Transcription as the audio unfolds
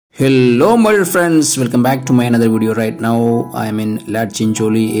Hello my dear friends, welcome back to my another video. Right now I am in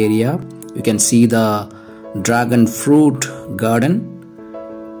Ladchincholi area. You can see the dragon fruit garden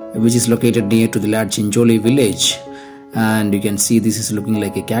which is located near to the Ladchincholi village, and you can see this is looking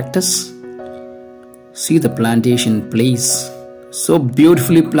like a cactus. See the plantation place, so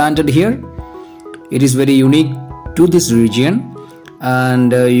beautifully planted here. It is very unique to this region,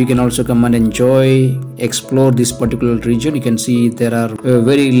 and you can also come and explore this particular region. You can see there are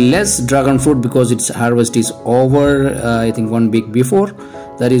very less dragon fruit because its harvest is over, I think 1 week before.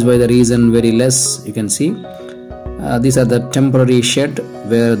 That is why the reason very less. You can see these are the temporary shed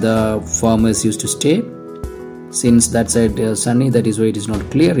where the farmers used to stay. Since that side is sunny, that is why it is not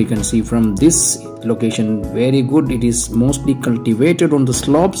clear. You can see from this location very good. It is mostly cultivated on the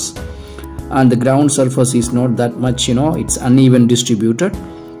slopes, and the ground surface is not that much, it's uneven distributed.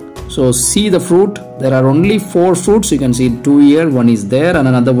 So see the fruit, there are only 4 fruits. You can see 2 here, 1 is there, and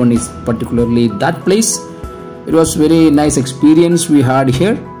another one is particularly that place. It was very nice experience we had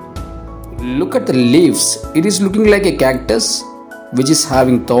here. Look at the leaves, it is looking like a cactus which is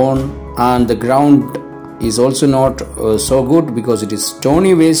having thorn, and the ground is also not so good because it is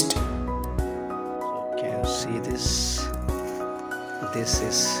stony waste. So can you see this? This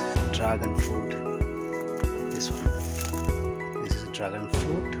is dragon fruit. This one, this is a dragon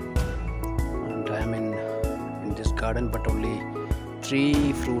fruit, and I am in this garden, but only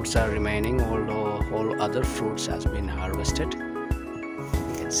 3 fruits are remaining, although all other fruits has been harvested.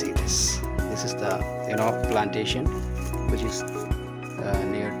 You can see this is the plantation which is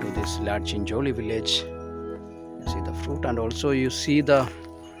near to this Ladchincholi village. You see the fruit, and also you see the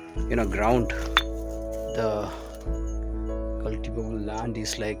ground, the cultivable land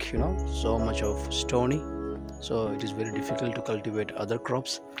is like so much of stony, so it is very difficult to cultivate other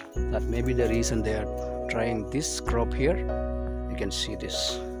crops. That may be the reason they are trying this crop here. You can see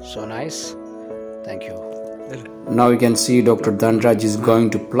this, so nice. Thank you. Now you can see Dr. Dhanraj is going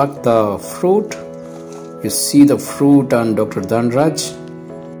to pluck the fruit. You see the fruit and Dr. Dhanraj.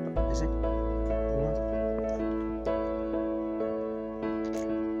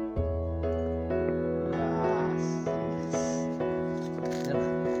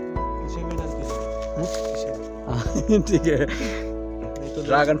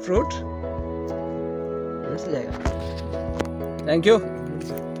 Dragon fruit. Thank you.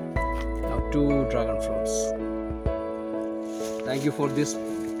 Now 2 dragon fruits. Thank you for this,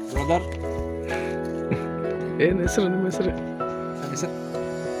 brother.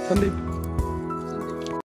 Sandeep.